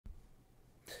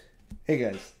Hey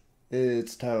guys,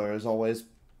 it's Tyler as always.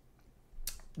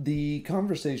 The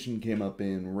conversation came up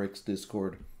in Rick's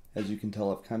Discord. As you can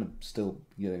tell, I'm kind of still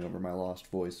getting over my lost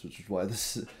voice, which is why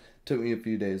this took me a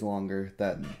few days longer,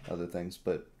 that and other things.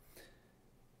 But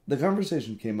the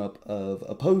conversation came up of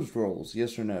opposed roles,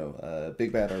 yes or no.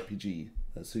 Big Bad RPG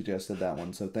suggested that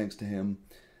one, so thanks to him.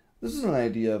 This is an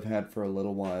idea I've had for a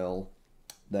little while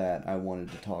that I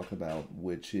wanted to talk about,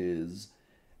 which is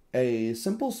a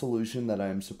simple solution that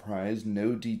I'm surprised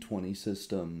no D20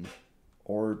 system,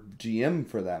 or GM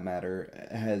for that matter,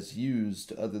 has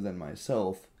used other than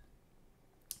myself.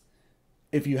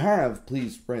 If you have,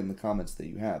 please write in the comments that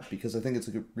you have, because I think it's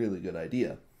a really good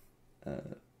idea.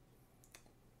 Uh,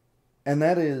 and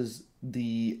that is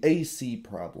the AC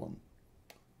problem.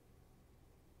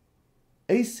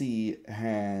 AC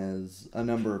has a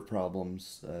number of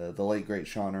problems. The late great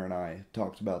Shauna and I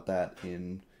talked about that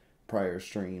in prior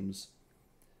streams.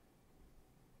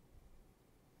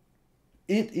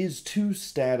 It is too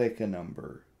static a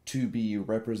number to be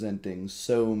representing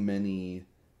so many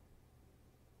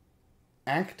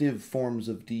active forms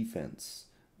of defense.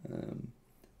 Um,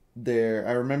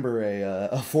 I remember a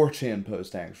 4chan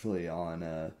post actually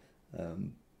on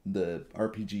the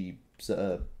RPG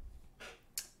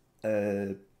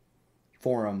uh,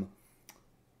 forum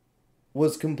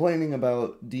was complaining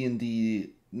about D&D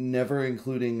never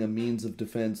including a means of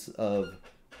defense of,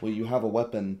 well, you have a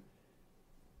weapon.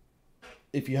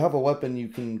 If you have a weapon, you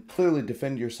can clearly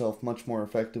defend yourself much more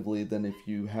effectively than if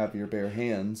you have your bare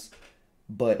hands,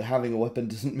 but having a weapon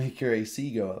doesn't make your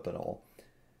AC go up at all.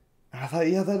 And I thought,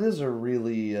 yeah, that is a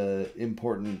really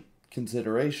important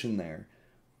consideration there.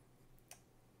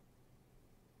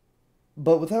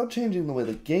 But without changing the way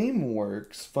the game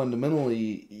works,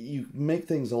 fundamentally, you make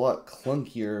things a lot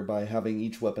clunkier by having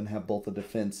each weapon have both a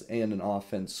defense and an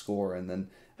offense score, and then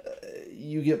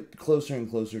you get closer and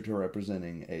closer to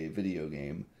representing a video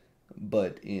game,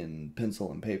 but in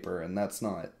pencil and paper, and that's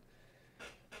not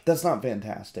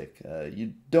fantastic.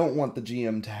 You don't want the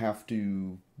GM to have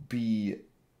to be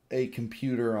a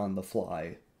computer on the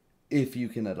fly, if you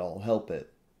can at all help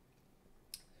it.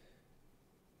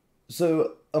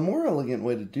 So, a more elegant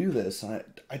way to do this, I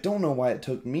don't know why it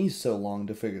took me so long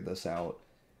to figure this out.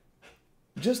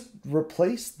 Just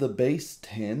replace the base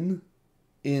 10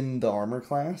 in the armor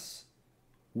class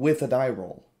with a die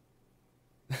roll.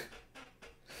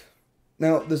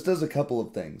 Now, this does a couple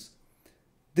of things.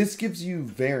 This gives you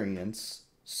variance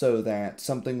so that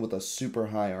something with a super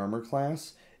high armor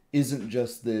class isn't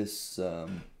just this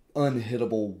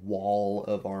unhittable wall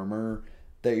of armor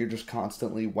that you're just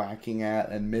constantly whacking at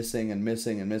and missing and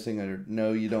missing and missing. Or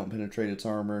no, you don't penetrate its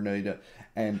armor. No, you don't.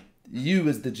 And you,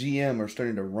 as the GM, are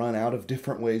starting to run out of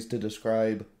different ways to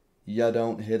describe you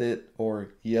don't hit it or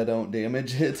you don't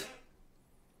damage it.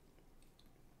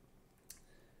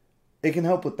 It can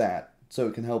help with that. So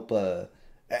it can help,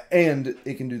 and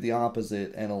it can do the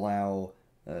opposite and allow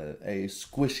a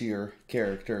squishier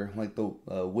character like the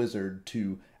wizard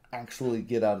to actually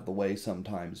get out of the way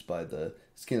sometimes by the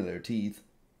skin of their teeth.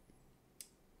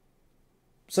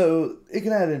 So it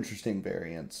can add interesting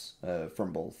variants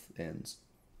from both ends.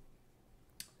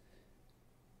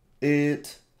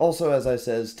 It also, as I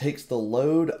says, takes the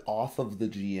load off of the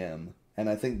GM, and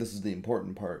I think this is the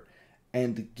important part,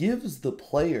 and gives the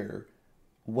player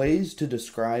ways to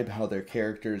describe how their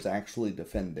character is actually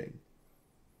defending.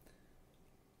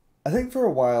 I think for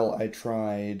a while I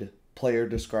tried player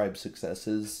describe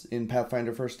successes in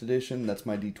Pathfinder First Edition. That's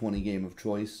my D20 game of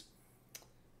choice.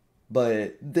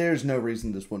 But there's no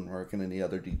reason this wouldn't work in any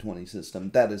other D20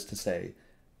 system. That is to say,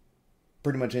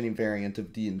 pretty much any variant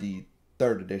of D&D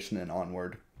 3rd Edition and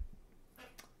onward.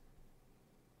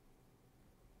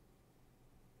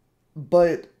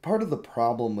 But part of the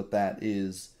problem with that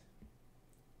is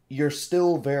you're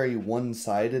still very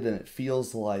one-sided, and it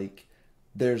feels like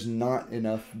there's not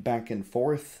enough back and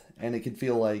forth, and it can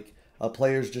feel like a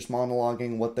player's just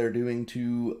monologuing what they're doing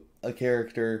to a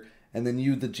character, and then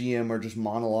you, the GM, are just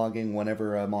monologuing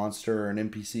whenever a monster or an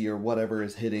NPC or whatever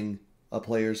is hitting a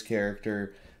player's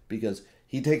character because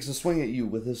he takes a swing at you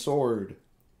with his sword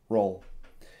roll,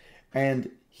 and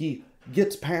he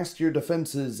gets past your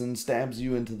defenses and stabs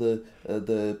you into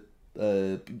the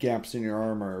gaps in your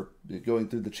armor, going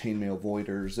through the chainmail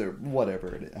voiders or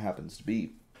whatever it happens to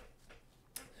be.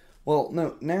 Well,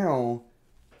 no, now,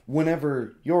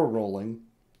 whenever you're rolling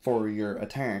for your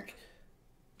attack,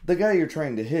 the guy you're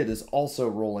trying to hit is also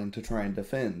rolling to try and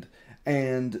defend.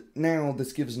 And now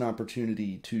this gives an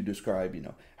opportunity to describe,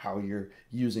 how you're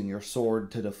using your sword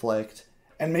to deflect.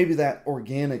 And maybe that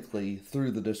organically,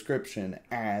 through the description,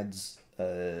 adds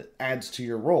to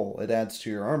your roll. It adds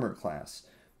to your armor class.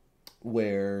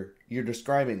 where you're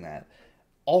describing that.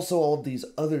 Also, all of these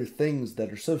other things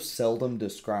that are so seldom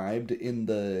described in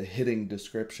the hitting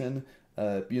description.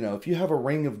 If you have a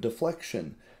ring of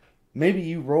deflection, maybe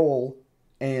you roll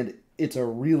and it's a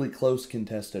really close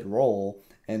contested roll,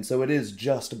 and so it is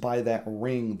just by that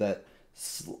ring that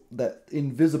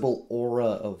invisible aura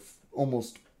of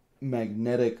almost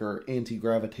magnetic or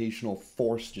anti-gravitational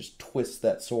force just twists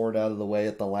that sword out of the way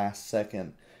at the last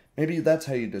second. Maybe that's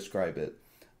how you describe it.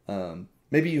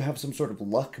 Maybe you have some sort of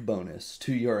luck bonus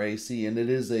to your AC, and it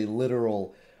is a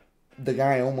literal, the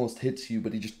guy almost hits you,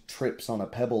 but he just trips on a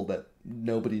pebble that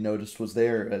nobody noticed was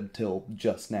there until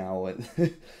just now.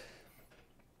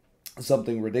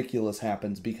 Something ridiculous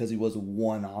happens because he was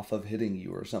one off of hitting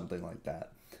you or something like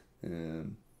that.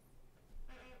 And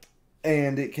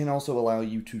it can also allow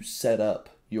you to set up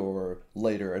your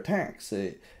later attacks.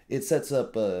 It sets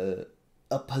up a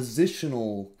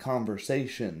positional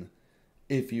conversation,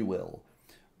 if you will,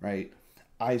 right?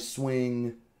 I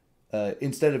swing,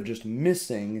 instead of just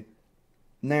missing,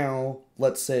 now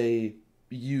let's say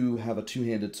you have a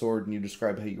two-handed sword and you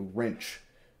describe how you wrench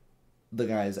the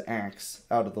guy's axe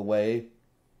out of the way.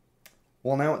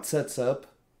 Well, now it sets up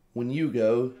when you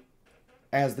go,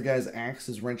 as the guy's axe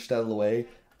is wrenched out of the way,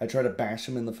 I try to bash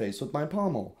him in the face with my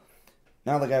pommel.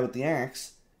 Now the guy with the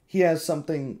axe, he has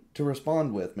something to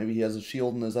respond with. Maybe he has a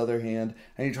shield in his other hand,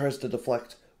 and he tries to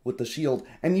deflect with the shield.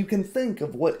 And you can think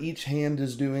of what each hand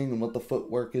is doing and what the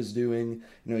footwork is doing.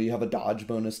 You have a dodge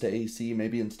bonus to AC.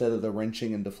 Maybe instead of the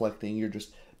wrenching and deflecting, you're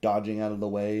just dodging out of the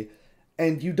way.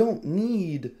 And you don't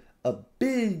need a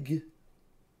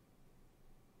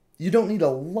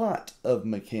lot of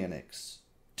mechanics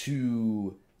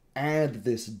to add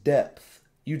this depth.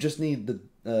 You just need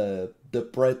the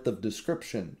breadth of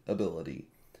description ability.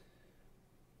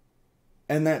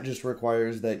 And that just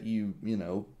requires that you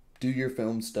do your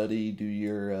film study, do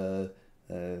your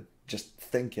just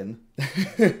thinking,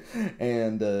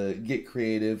 and get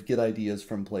creative, get ideas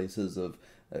from places of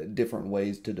different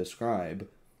ways to describe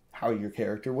how your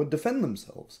character would defend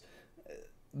themselves.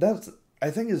 That's, I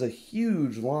think, is a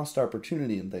huge lost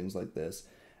opportunity in things like this.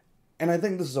 And I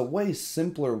think this is a way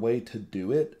simpler way to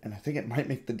do it, and I think it might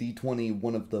make the D20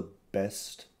 one of the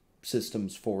best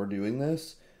systems for doing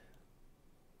this.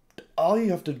 All you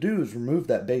have to do is remove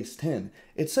that base 10.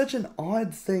 It's such an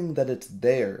odd thing that it's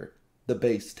there, the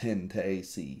base 10 to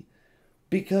AC,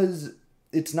 because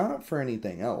it's not for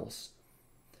anything else.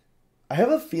 I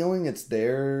have a feeling it's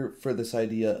there for this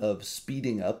idea of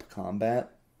speeding up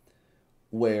combat,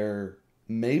 where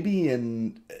maybe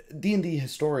in D&D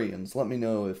historians, let me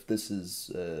know if this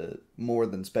is more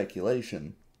than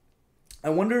speculation. I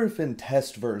wonder if in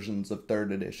test versions of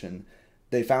 3rd edition,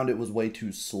 they found it was way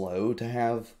too slow to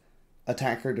have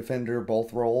attacker, defender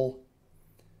both roll.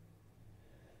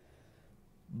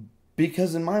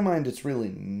 Because in my mind, it's really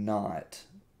not.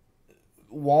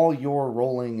 While you're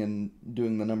rolling and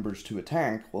doing the numbers to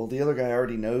attack, well, the other guy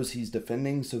already knows he's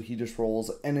defending, so he just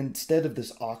rolls. And instead of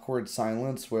this awkward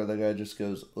silence where the guy just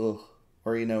goes, ugh,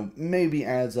 or, maybe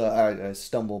adds I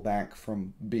stumble back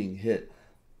from being hit,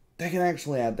 they can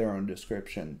actually add their own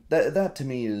description. That to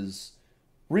me is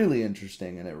really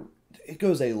interesting, and it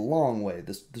goes a long way.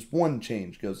 This one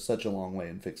change goes such a long way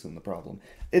in fixing the problem.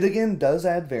 It, again, does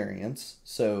add variance,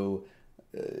 so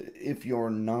if you're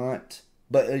not...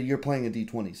 But you're playing a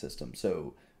D20 system,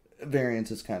 so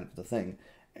variance is kind of the thing.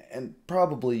 And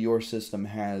probably your system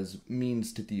has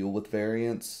means to deal with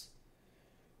variance.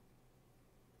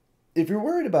 If you're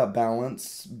worried about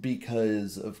balance,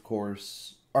 because, of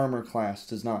course, armor class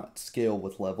does not scale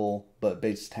with level, but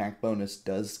base attack bonus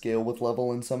does scale with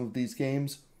level in some of these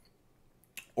games,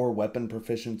 or weapon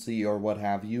proficiency, or what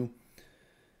have you,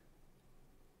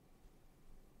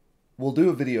 we'll do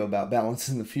a video about balance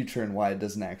in the future and why it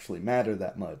doesn't actually matter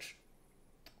that much.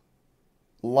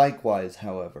 Likewise,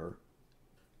 however,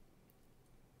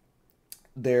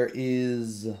 there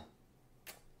is...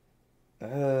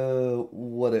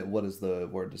 what is the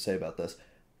word to say about this?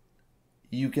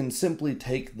 You can simply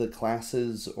take the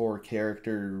classes or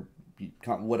character,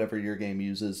 whatever your game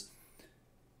uses,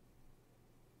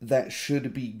 that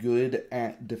should be good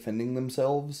at defending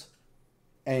themselves,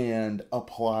 and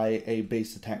apply a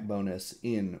base attack bonus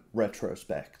in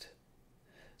retrospect.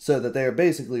 So that they are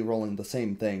basically rolling the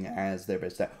same thing as their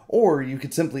base attack. Or you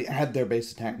could simply add their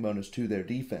base attack bonus to their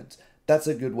defense. That's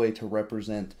a good way to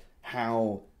represent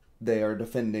how they are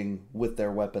defending with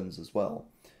their weapons as well.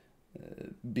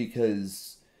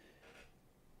 Because...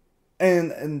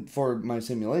 And for my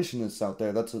simulationists out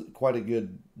there, that's quite a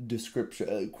good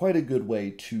description, quite a good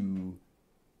way to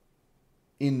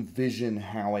envision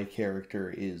how a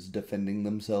character is defending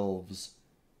themselves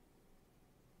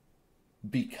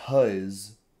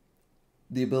because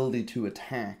the ability to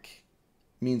attack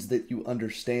means that you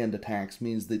understand attacks,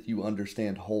 means that you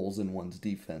understand holes in one's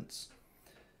defense.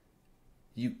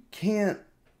 You can't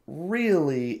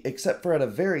really, except for at a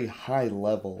very high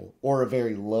level or a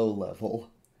very low level,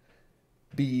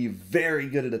 be very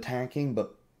good at attacking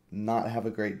but not have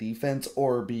a great defense,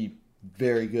 or be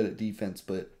very good at defense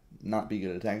but not be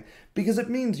good at attacking, because it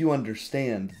means you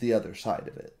understand the other side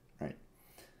of it, right?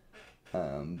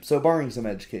 So barring some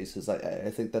edge cases, I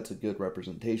think that's a good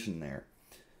representation there.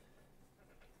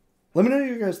 Let me know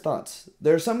your guys' thoughts.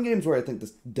 There are some games where I think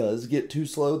this does get too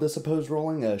slow, this opposed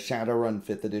rolling. Shadowrun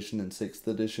 5th edition and 6th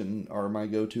edition are my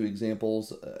go-to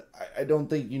examples. I don't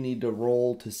think you need to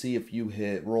roll to see if you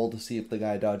hit, roll to see if the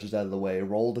guy dodges out of the way,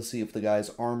 roll to see if the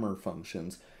guy's armor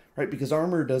functions, right? Because the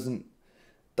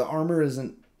armor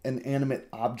isn't an animate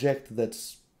object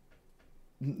that's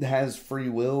has free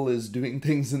will, is doing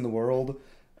things in the world.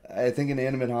 I think an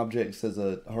animate object, says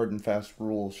a hard and fast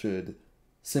rule, should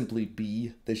simply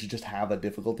be. They should just have a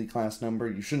difficulty class number.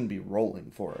 You shouldn't be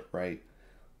rolling for it, right?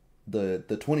 The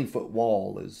 20-foot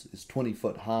wall is 20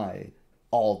 foot high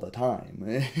all the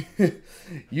time.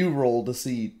 You roll to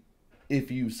see if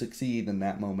you succeed in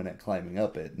that moment at climbing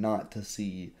up it, not to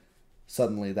see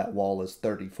suddenly that wall is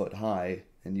 30 foot high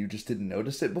and you just didn't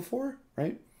notice it before,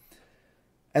 right?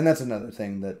 And that's another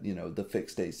thing that, the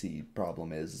fixed AC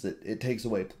problem is that it takes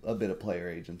away a bit of player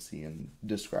agency in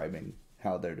describing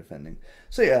how they're defending.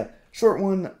 So yeah, short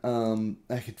one.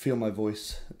 I could feel my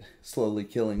voice slowly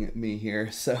killing me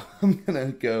here, so I'm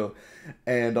gonna go,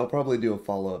 and I'll probably do a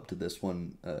follow-up to this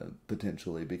one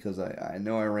potentially, because I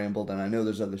know I rambled and I know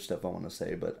there's other stuff I want to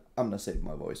say, but I'm gonna save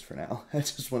my voice for now. I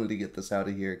just wanted to get this out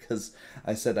of here because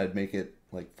I said I'd make it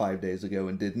like 5 days ago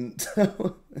and didn't.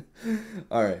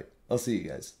 All right, I'll see you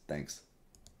guys. Thanks.